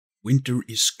Winter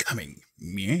is coming,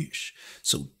 yes.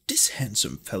 So this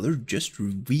handsome feller just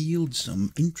revealed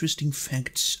some interesting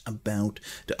facts about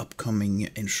the upcoming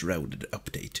Enshrouded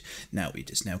update. Now it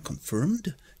is now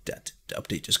confirmed that the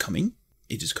update is coming.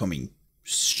 It is coming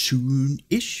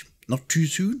soon-ish. Not too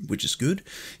soon, which is good.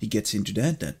 He gets into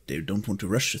that they don't want to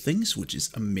rush things, which is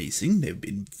amazing. They've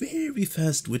been very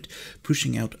fast with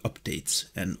pushing out updates,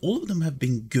 and all of them have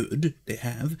been good, they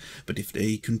have, but if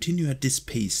they continue at this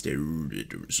pace,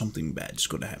 something bad's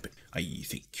gonna happen, I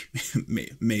think.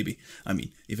 Maybe. I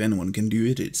mean, if anyone can do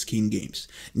it, it's Keen Games.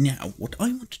 Now, what I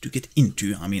wanted to get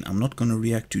into, I mean, I'm not gonna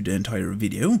react to the entire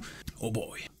video. Oh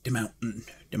boy, the mountain.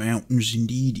 The mountains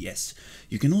indeed, yes.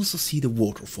 You can also see the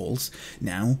waterfalls.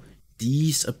 Now,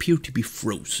 these appear to be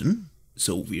frozen,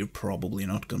 so we're probably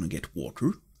not gonna get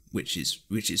water, which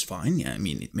is fine. Yeah, I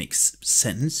mean, it makes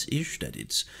sense-ish that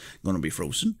it's gonna be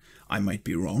frozen. I might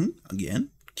be wrong,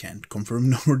 again, can't confirm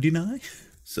nor deny.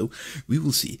 So, we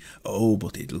will see. Oh,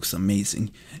 but it looks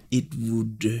amazing. It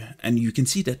would... and you can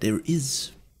see that there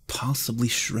is possibly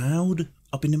Shroud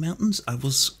up in the mountains. I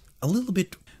was a little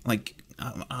bit, like...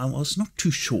 I was not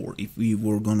too sure if we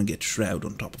were gonna get Shroud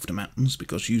on top of the mountains,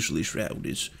 because usually Shroud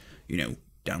is, you know,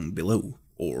 down below,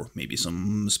 or maybe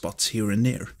some spots here and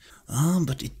there.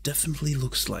 But it definitely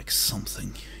looks like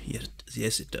something.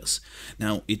 Yes, it does.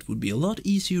 Now, it would be a lot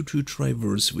easier to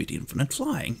traverse with infinite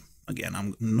flying. Again,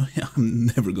 I'm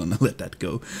never gonna let that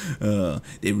go.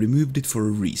 They removed it for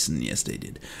a reason, yes they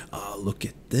did. Look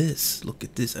at this,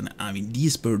 and I mean,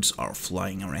 these birds are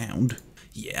flying around.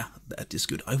 Yeah, that is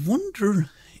good. I wonder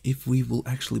if we will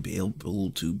actually be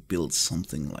able to build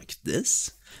something like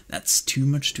this. That's too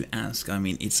much to ask. I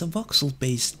mean, it's a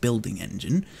voxel-based building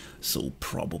engine, so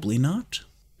probably not.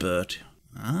 But,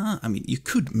 I mean, you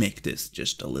could make this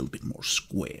just a little bit more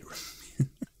square.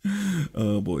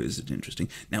 Oh boy, is it interesting.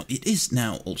 Now, it is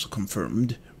now also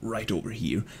confirmed, right over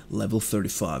here, level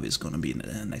 35 is gonna be in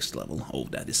the next level. Oh,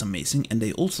 that is amazing. And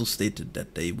they also stated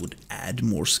that they would add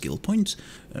more skill points.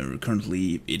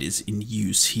 Currently, it is in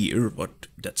use here, but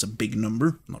that's a big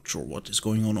number. Not sure what is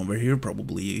going on over here.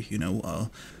 Probably, you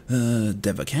know,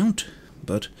 dev account.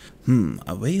 But,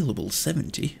 available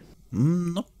 70.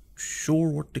 Not sure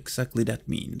what exactly that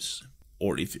means.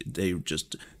 Or if they're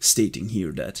just stating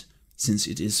here that since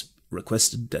it is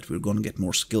requested that we're gonna get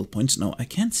more skill points. Now, I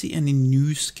can't see any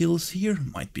new skills here.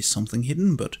 Might be something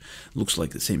hidden, but looks like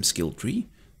the same skill tree.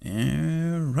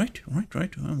 Right.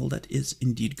 Well, that is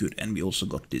indeed good. And we also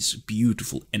got this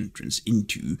beautiful entrance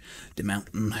into the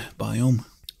mountain biome.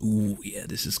 Ooh, yeah,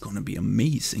 this is gonna be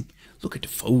amazing. Look at the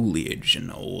foliage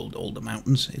and all the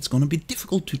mountains. It's gonna be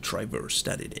difficult to traverse,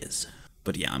 that it is.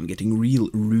 But yeah, I'm getting real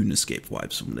RuneScape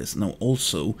vibes from this. Now,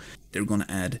 also, they're gonna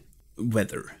add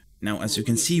weather. Now, as you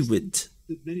can see with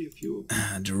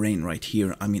the rain right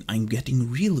here, I mean, I'm getting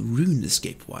real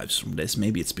RuneScape vibes from this.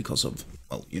 Maybe it's because of,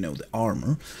 well, you know, the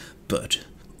armor, but,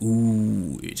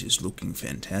 ooh, it is looking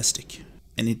fantastic.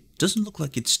 And it doesn't look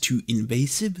like it's too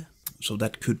invasive, so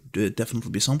that could definitely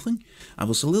be something. I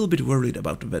was a little bit worried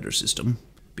about the weather system,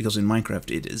 because in Minecraft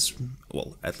it is,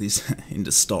 well, at least in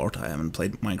the start, I haven't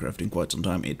played Minecraft in quite some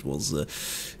time, it was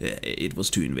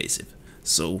too invasive.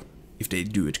 So, if they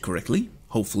do it correctly,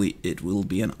 hopefully it will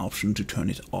be an option to turn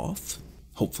it off,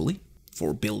 hopefully,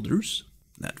 for builders.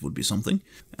 That would be something.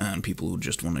 And people who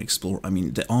just want to explore. I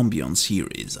mean, the ambience here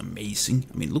is amazing.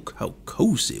 I mean, look how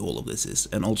cozy all of this is.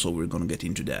 And also, we're gonna get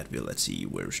into that. Well, let's see,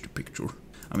 where's the picture?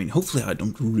 I mean, hopefully I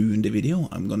don't ruin the video.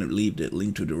 I'm gonna leave the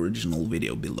link to the original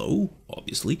video below,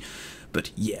 obviously.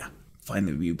 But yeah,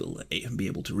 finally we will be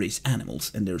able to raise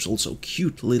animals. And there's also a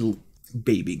cute little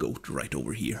baby goat right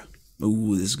over here.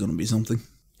 Oh, this is gonna be something.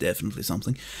 Definitely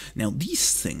something. Now,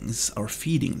 these things are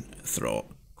feeding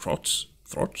throats?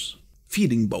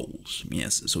 Feeding bowls,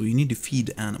 yes. So you need to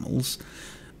feed animals,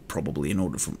 probably in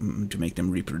order to make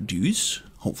them reproduce.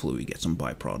 Hopefully we get some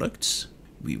byproducts.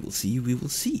 We will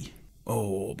see.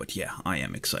 Oh, but yeah, I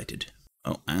am excited.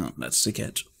 Oh, hang on, that's the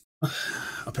cat.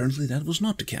 Apparently that was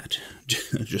not the cat.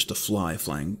 Just a fly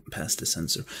flying past the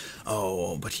sensor.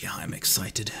 Oh, but yeah, I'm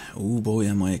excited. Oh boy,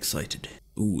 am I excited.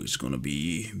 Ooh, it's gonna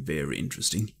be very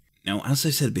interesting. Now, as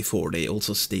I said before, they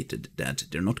also stated that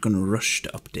they're not gonna rush the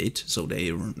update, so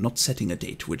they're not setting a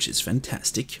date, which is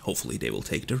fantastic. Hopefully they will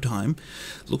take their time.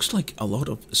 Looks like a lot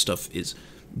of stuff is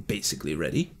basically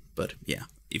ready, but yeah,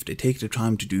 if they take their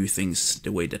time to do things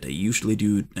the way that they usually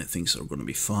do, things are gonna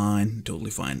be fine,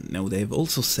 totally fine. Now, they've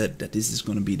also said that this is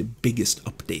gonna be the biggest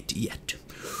update yet.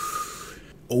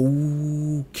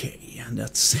 Okay, and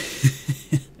that's...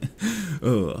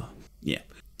 yeah.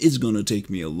 It's gonna take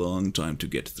me a long time to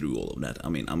get through all of that. I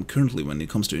mean, I'm currently, when it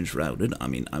comes to Enshrouded, I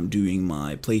mean, I'm doing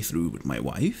my playthrough with my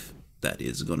wife, that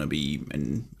is gonna be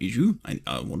an issue.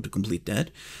 I want to complete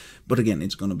that. But again,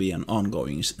 it's gonna be an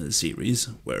ongoing series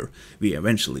where we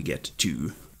eventually get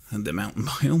to the mountain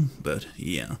biome, but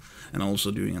yeah, and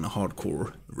also doing a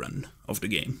hardcore run of the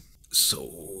game.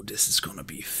 So this is gonna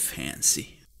be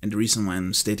fancy. And the reason why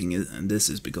I'm stating this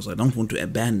is because I don't want to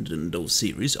abandon those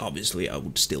series. Obviously, I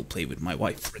would still play with my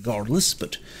wife regardless,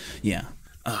 but yeah.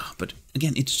 But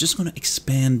again, it's just gonna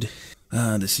expand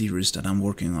the series that I'm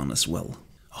working on as well.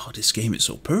 Oh, this game is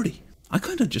so pretty. I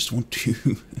kind of just want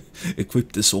to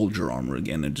equip the soldier armor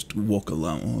again and just walk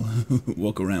around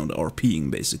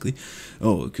RPing, basically.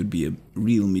 Oh, it could be a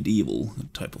real medieval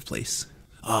type of place.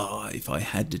 If I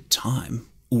had the time.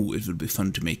 Oh, it would be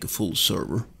fun to make a full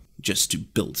server. Just to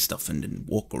build stuff and then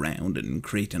walk around and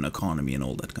create an economy and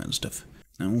all that kind of stuff.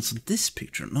 Now also this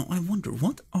picture, now I wonder,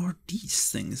 what are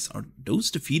these things? Are those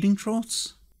the feeding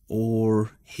troughs?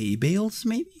 Or hay bales,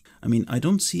 maybe? I mean, I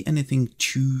don't see anything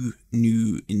too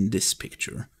new in this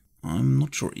picture. I'm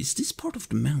not sure, is this part of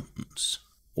the mountains?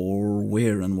 Or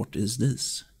where and what is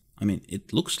this? I mean,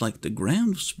 it looks like the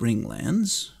ground of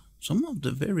Springlands. Some of the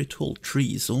very tall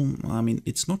trees, so, I mean,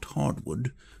 it's not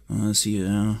hardwood. I see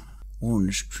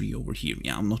orange tree over here.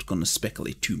 Yeah, I'm not gonna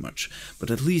speculate too much, but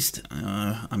at least,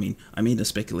 I mean, I made a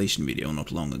speculation video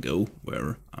not long ago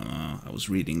where I was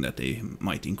reading that they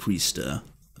might increase the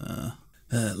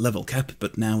level cap,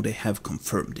 but now they have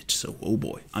confirmed it, so oh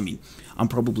boy. I mean, I'm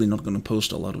probably not gonna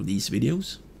post a lot of these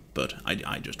videos, but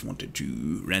I just wanted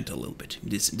to rant a little bit.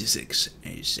 This is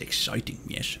exciting,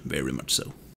 yes, very much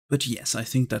so. But yes, I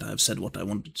think that I've said what I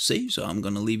wanted to say, so I'm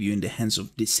gonna leave you in the hands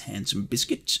of this handsome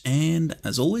biscuit, and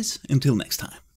as always, until next time.